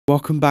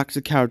Welcome back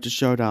to Character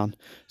Showdown.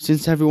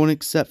 Since everyone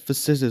except for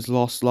Scissors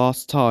lost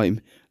last time,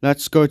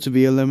 let's go to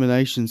the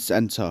Elimination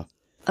Center.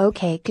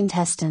 Okay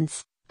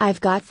contestants,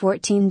 I've got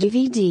 14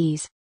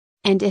 DVDs.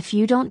 And if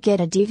you don't get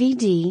a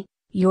DVD,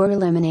 you're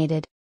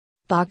eliminated.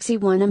 Boxy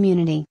won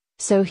immunity,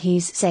 so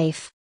he's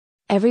safe.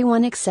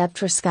 Everyone except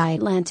for Sky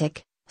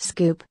Atlantic,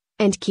 Scoop,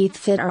 and Keith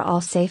Fit are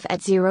all safe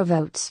at 0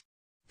 votes.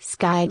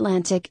 Sky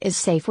Atlantic is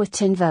safe with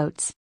 10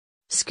 votes.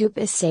 Scoop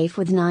is safe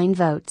with 9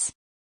 votes.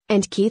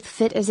 And Keith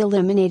Fit is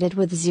eliminated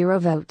with 0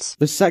 votes.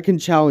 The second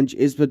challenge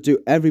is to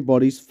do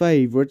everybody's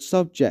favourite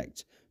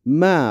subject,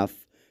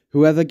 math.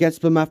 Whoever gets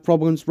the math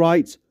problems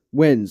right,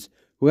 wins.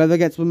 Whoever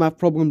gets the math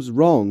problems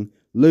wrong,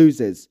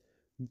 loses.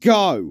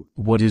 Go!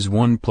 What is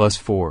 1 plus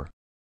 4?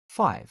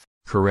 5.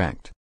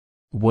 Correct.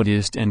 What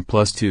is 10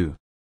 plus 2?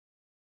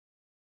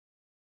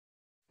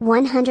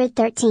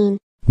 113.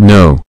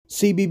 No.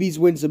 CBeebies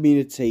wins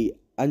immunity,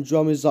 and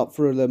Drum is up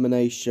for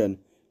elimination.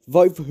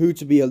 Vote for who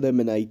to be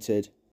eliminated.